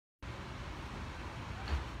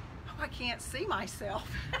can't see myself.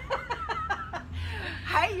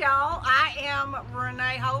 Hey y'all, I am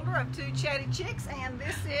Renee Holder of Two Chatty Chicks, and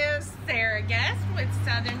this is Sarah Guest with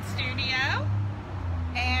Southern Studio.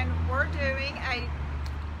 And we're doing a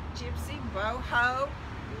gypsy boho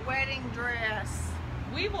wedding dress.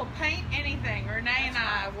 We will paint anything. Renee and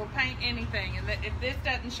I will paint anything, and if this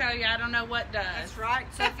doesn't show you, I don't know what does. That's right.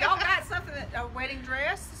 So if y'all got something, a wedding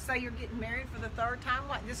dress, say you're getting married for the third time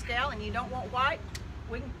like this gal, and you don't want white,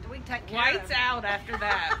 we can take care of it. White's out after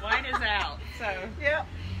that. White is out. So yep.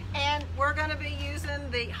 And we're going to be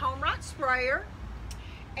using the HomeRite sprayer,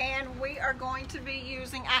 and we are going to be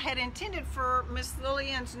using, I had intended for Miss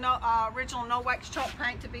Lillian's original no wax chalk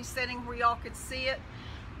paint to be sitting where y'all could see it,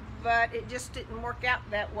 but it just didn't work out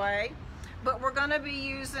that way. But we're going to be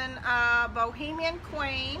using Bohemian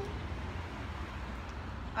Queen,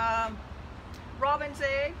 Robin's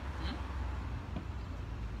Egg,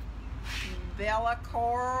 Bella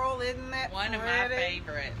Coral, isn't that one pretty? of my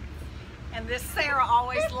favorites. And this Sarah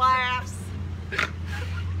always laughs.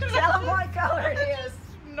 Tell them what color it is.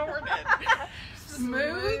 Snorted.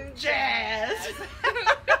 Smooth jazz.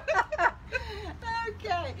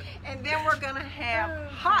 Okay, and then we're gonna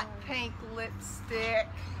have hot pink lipstick,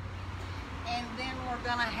 and then we're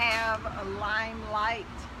gonna have a limelight.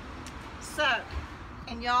 So,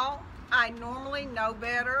 and y'all, I normally know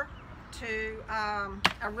better to, I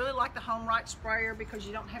really like the HomeRite sprayer because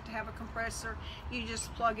you don't have to have a compressor, you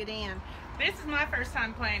just plug it in. This is my first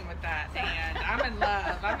time playing with that, and I'm in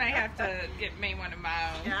love. I may have to get me one of my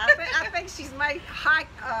own. Yeah, I think she's made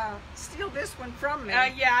steal this one from me.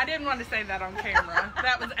 Yeah, I didn't want to say that on camera.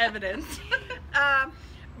 That was evidence.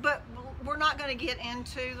 But we're not going to get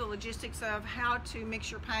into the logistics of how to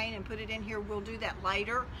mix your paint and put it in here. We'll do that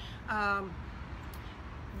later.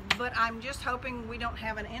 But I'm just hoping we don't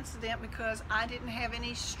have an incident because I didn't have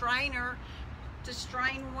any strainer to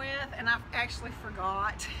strain with, and I actually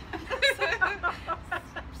forgot.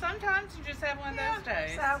 Sometimes you just have one of those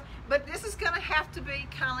days. So, but this is going to have to be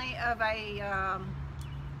kind of a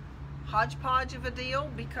hodgepodge of a deal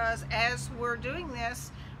because as we're doing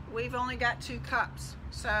this, we've only got 2 cups.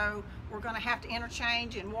 So we're going to have to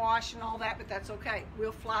interchange and wash and all that, but that's okay.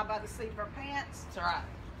 We'll fly by the seat of our pants. That's right.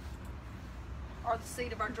 Or the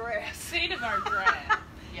seat of our dress. Seat of our dress.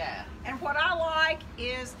 Yeah. And what I like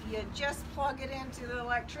is you just plug it into the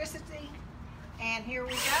electricity, and here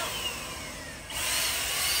we go.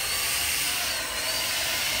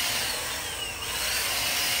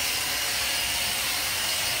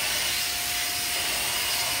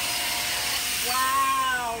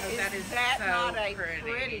 Wow, Oh, that is that so not a pretty.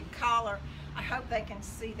 pretty color? I hope they can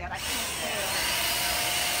see that. I can't tell.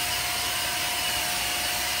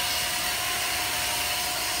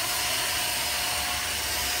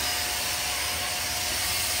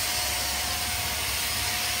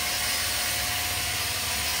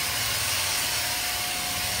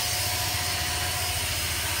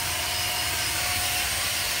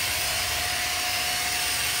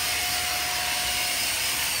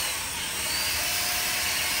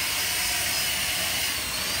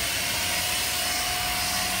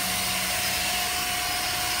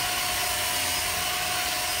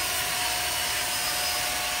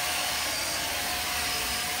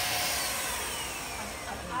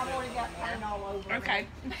 I've already got paint all over. Okay.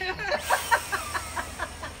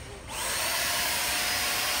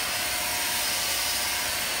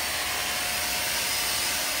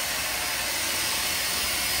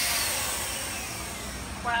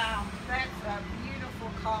 Wow, that's a beautiful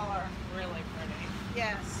color. Really pretty.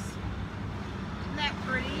 Yes. Isn't that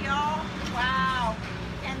pretty, y'all? Wow.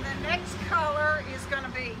 And the next color is going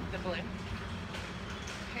to be The blue.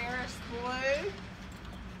 Paris blue.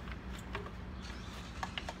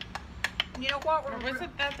 And you know what? Or was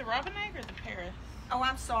it that the Robin egg or the Paris? Oh,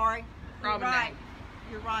 I'm sorry. Robin You're right. egg.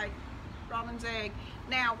 You're right. Robin's egg.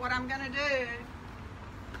 Now, what I'm going to do,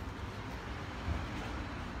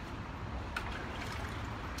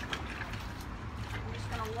 I'm just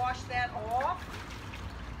going to wash that off,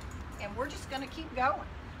 and we're just going to keep going.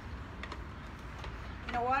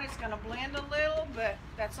 You know what? It's going to blend a little, but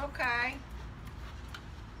that's okay.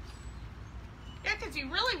 Yeah, because you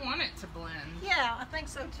really want it to blend. Yeah, I think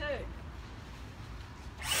so too.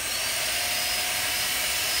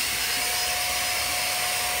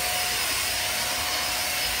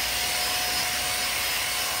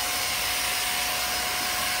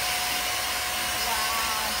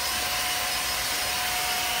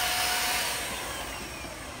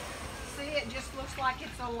 It just looks like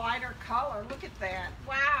it's a lighter color. Look at that.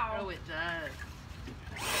 Wow. Oh, it does.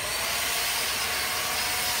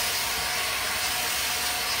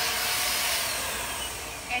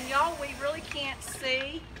 And y'all, we really can't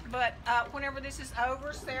see, but whenever this is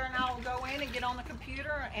over, Sarah and I will go in and get on the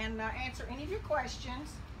computer and answer any of your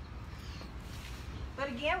questions. But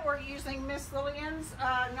again, we're using Miss Lillian's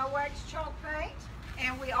No Wax chalk paint,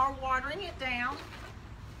 and we are watering it down.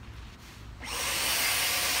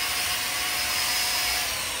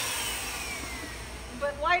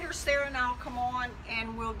 But later, Sarah and I will come on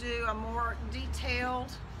and we'll do a more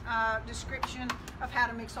detailed description of how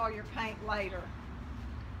to mix all your paint later.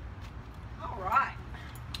 All right.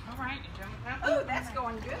 All right. Oh, that's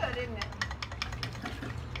going good, isn't it?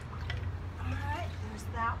 All right, there's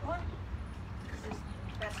that one.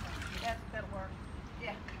 That'll work.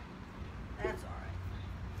 Yeah, that's all right.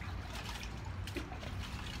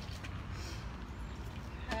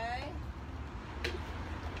 Okay.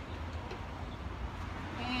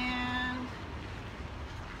 And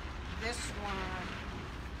this one.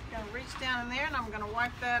 I'm gonna reach down in there and I'm gonna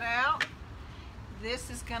wipe that out.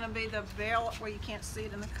 This is gonna be the velvet where you can't see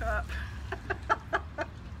it in the cup.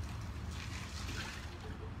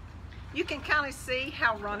 You can kind of see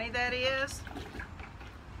how runny that is.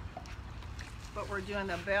 But we're doing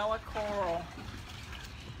the Bella Coral.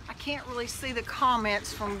 I can't really see the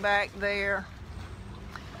comments from back there.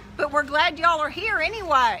 But we're glad y'all are here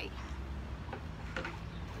anyway.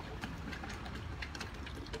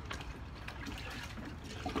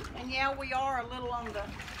 And yeah, we are a little on the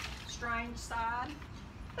strange side.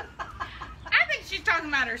 I think she's talking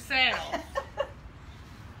about herself.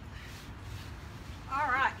 All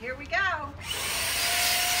right, here we go.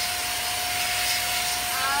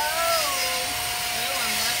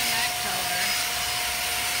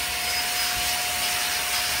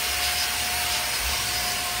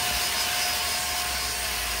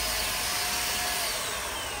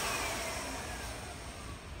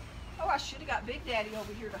 I should have got Big Daddy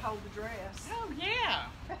over here to hold the dress. Oh, yeah.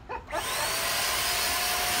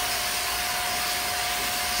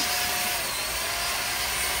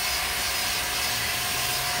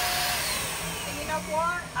 And you know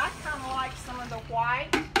what? I kind of like some of the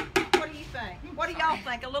white. What do you think? What do y'all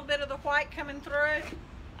think? A little bit of the white coming through?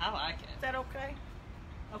 I like it. Is that okay?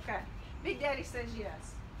 Okay. Big Daddy says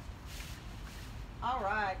yes. All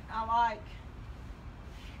right. I like.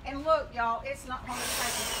 And look, y'all, it's not going to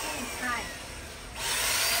take any time.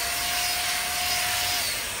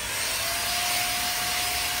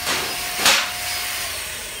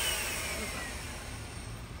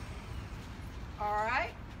 All right,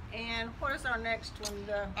 and what is our next one?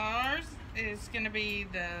 Ours is going to be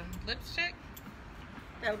the lipstick.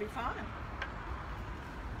 That'll be fine.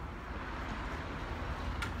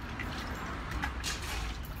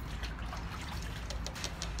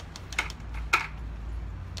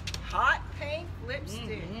 Hot pink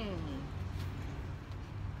lipstick.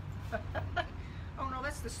 Oh no,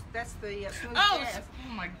 that's the smooth jazz. Oh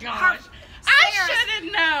my gosh! I should have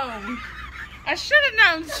known. I should have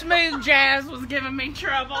known Smooth Jazz was giving me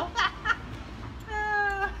trouble.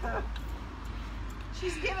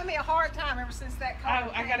 She's giving me a hard time ever since that color.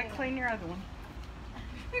 Oh, I gotta clean your other one.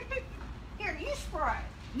 Here, you spray.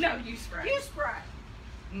 No, you spray. You spray.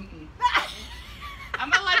 Mm-mm. I'm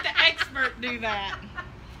gonna let the expert do that.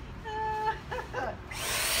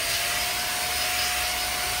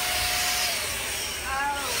 Oh,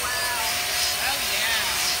 wow. Oh, yeah.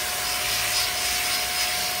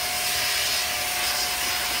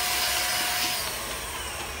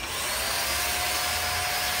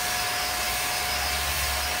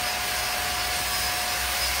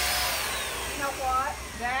 You know what?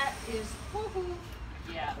 That is, woohoo.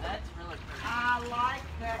 Yeah, that's really pretty. I like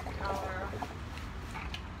that color.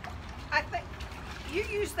 I think you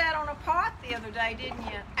used that on a pot the other day, didn't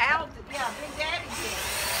you? Al, yeah, Big Daddy did.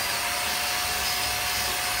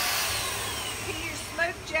 He used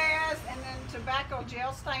Smooth Jazz and then tobacco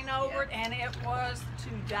gel stain over it, and it was to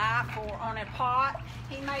die for on a pot.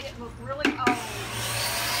 He made it look really old.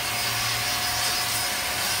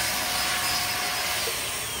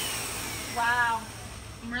 Wow.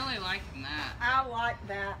 I'm really liking that. I like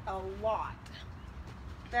that a lot.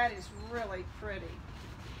 That is really pretty.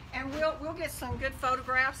 And we'll get some good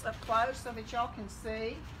photographs up close so that y'all can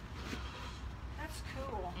see. That's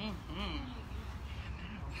cool. Mm-hmm.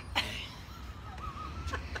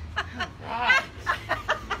 Right.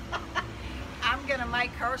 I'm gonna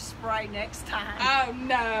make her spray next time. Oh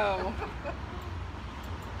no.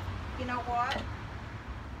 You know what?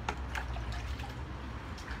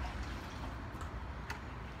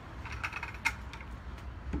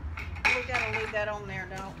 We gotta leave that on there,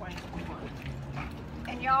 don't we?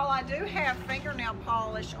 And y'all, I do have fingernail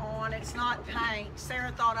polish on. It's not paint.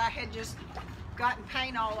 Sarah thought I had just gotten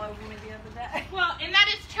paint all over me the other day. Well, and that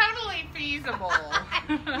is totally feasible.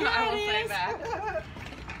 I will say that.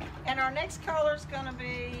 And our next color is going to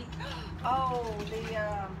be,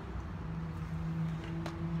 here,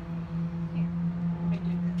 let me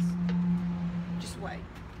do this. Just wait.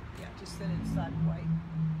 Yeah, just set it aside and wait.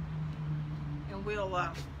 And we'll,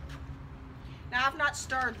 now I've not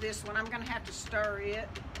stirred this one. I'm going to have to stir it.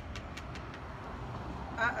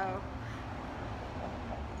 Uh-oh.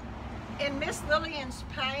 In Miss Lillian's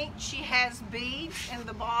paint, she has beads in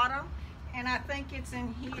the bottom, and I think it's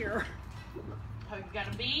in here. Oh, you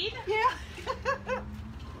got a bead? Yeah.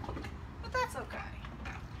 But that's okay.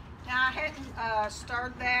 Now, I hadn't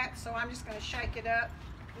stirred that, so I'm just going to shake it up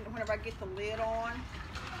whenever I get the lid on.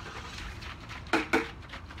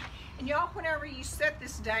 And y'all, whenever you set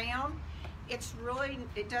this down, it's really,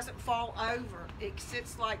 it doesn't fall over. It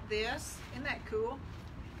sits like this. Isn't that cool?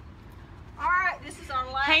 All right, this is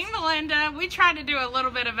our last. Hey, Melinda. We try to do a little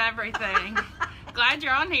bit of everything. Glad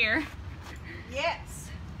you're on here. Yes.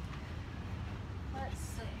 Let's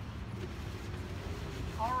see.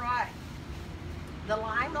 All right. The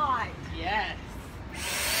limelight. Yes.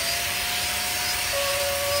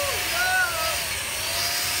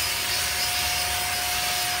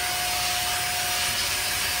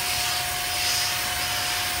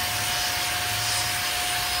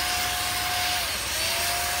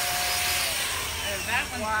 That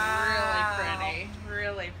one's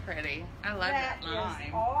really pretty. I love that lime. That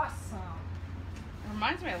is awesome. It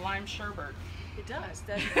reminds me of lime sherbet. It does,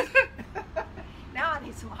 doesn't it? Now I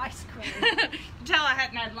need some ice cream. You can tell I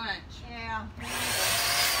hadn't had lunch. Yeah.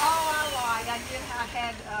 Oh, I lied. I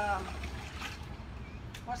had,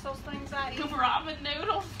 what's those things I eat? Ramen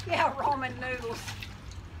noodles? Yeah, ramen noodles.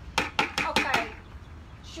 Okay.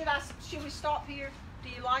 Should we stop here? Do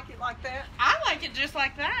you like it like that? I like it just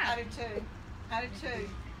like that. I do too. I do too.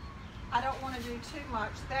 I don't want to do too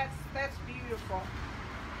much. That's beautiful.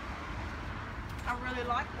 I really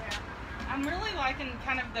like that. I'm really liking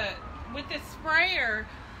kind of with the sprayer,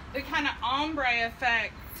 the kind of ombre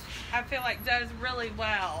effect I feel like does really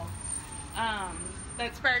well.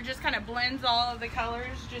 That sprayer just kind of blends all of the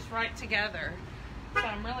colors just right together. So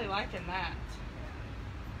I'm really liking that.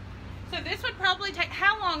 So this would probably take,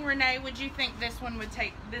 how long, Renee, would you think this would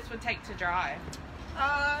take to dry?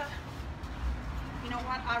 You know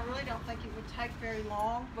what? I really don't think it would take very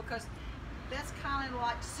long because that's kind of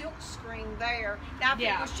like silk screen there. Now, if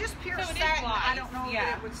it was just pure so satin, I don't know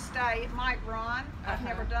if it would stay. It might run. I've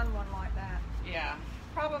never done one like that. Yeah.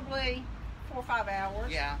 Probably 4 or 5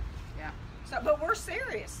 hours. Yeah. Yeah. So, but we're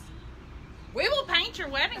serious. We will paint your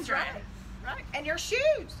wedding dress. Right. And your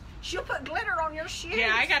shoes. She'll put glitter on your shoes.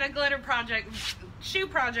 Yeah, I got a glitter shoe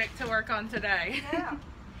project to work on today. Yeah.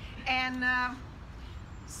 And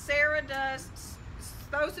Sarah does,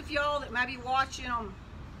 those of y'all that may be watching on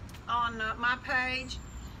my page,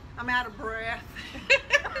 I'm out of breath.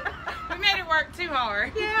 We made it work too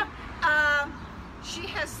hard. Yeah. She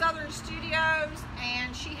has Southern Studios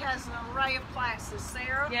and she has an array of classes.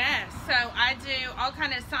 Sarah? Yes. So I do all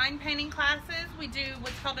kind of sign painting classes. We do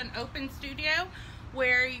what's called an open studio,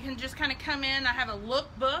 where you can just kind of come in. I have a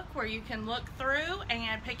look book where you can look through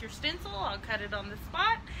and pick your stencil. I'll cut it on the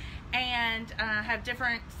spot, and have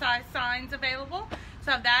different size signs available.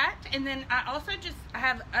 So I have that, and then I also I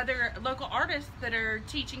have other local artists that are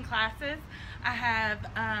teaching classes. I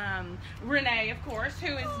have Renee, of course,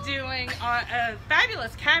 who is doing a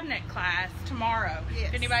fabulous cabinet class tomorrow. Yes.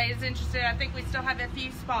 If anybody is interested, I think we still have a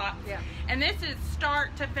few spots. Yeah. And this is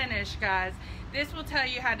start to finish, guys. This will tell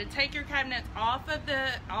you how to take your cabinets off of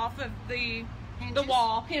the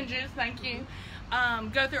wall hinges. Thank you.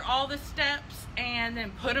 Go through all the steps and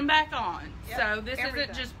then put them back on. Yep, so this everything.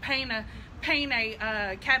 isn't just paint a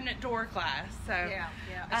cabinet door class. So yeah.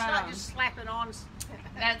 It's not just slapping on.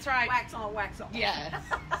 That's right. Wax on, wax on. Yes.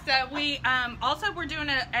 So we also we're doing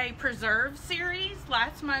a preserve series.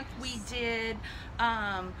 Last month we did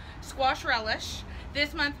squash relish.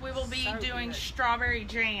 This month we will be doing strawberry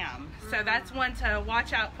jam. So that's one to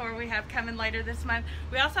watch out for. We have coming later this month.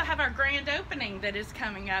 We also have our grand opening that is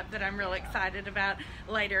coming up that I'm really excited about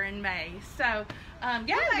later in May. So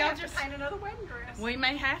y'all just paint another wedding dress. We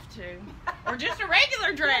may have to, or just a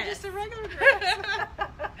regular dress. Yeah, just a regular dress.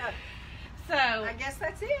 So I guess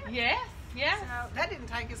that's it. Yes. Yes. So that didn't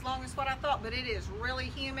take as long as what I thought, but it is really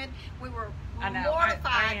humid. We were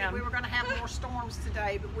mortified that we were going to have more storms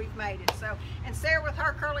today, but we've made it. So, and Sarah with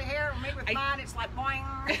her curly hair, and me with mine, it's like boing.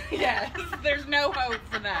 Yes, there's no hope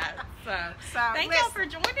for that. So thank y'all for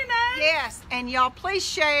joining us. Yes, and y'all please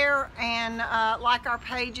share and like our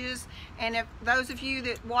pages And if those of you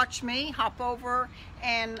that watch me, hop over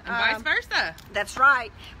and vice versa. That's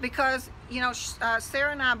right, because you know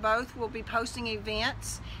Sarah and I both will be posting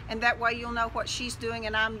events, and that way you'll know what she's doing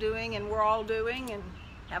and I'm doing and we're all doing and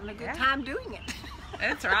having a good time doing it.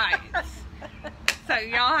 That's right. So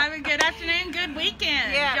y'all have a good afternoon, good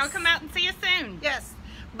weekend. Yes. Y'all come out and see us soon. Yes.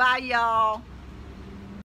 Bye, y'all.